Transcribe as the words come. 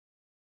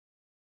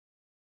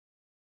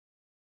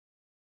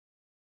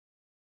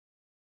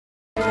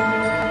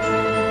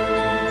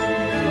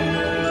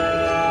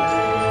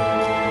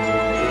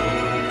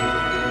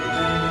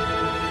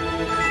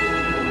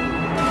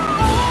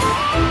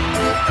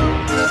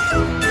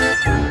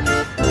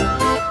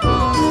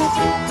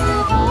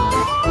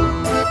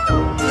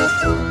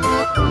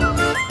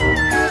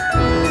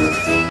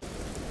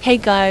Hey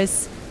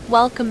guys,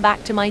 welcome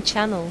back to my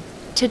channel.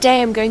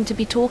 Today I'm going to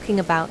be talking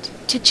about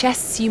 2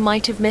 chests you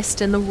might have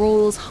missed in the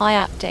Royals High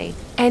update.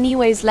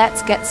 Anyways,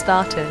 let's get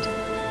started.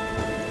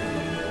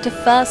 The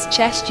first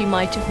chest you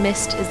might have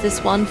missed is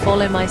this one.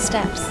 Follow my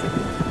steps.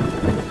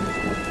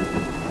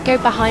 Go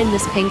behind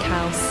this pink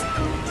house.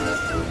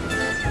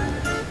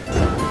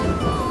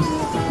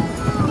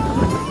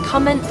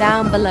 Comment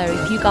down below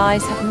if you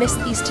guys have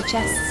missed these 2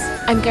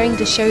 chests. I'm going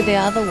to show the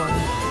other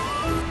one.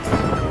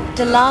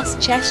 The last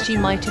chest you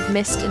might have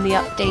missed in the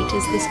update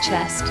is this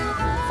chest.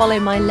 Follow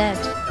my lead.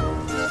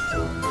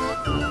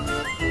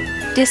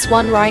 This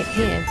one right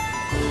here.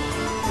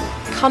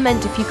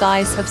 Comment if you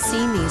guys have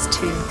seen these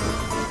 2.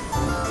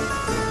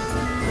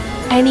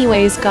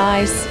 Anyways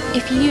guys,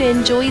 if you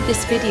enjoyed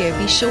this video,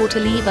 be sure to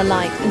leave a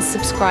like and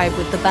subscribe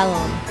with the bell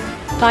on.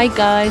 Bye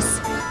guys.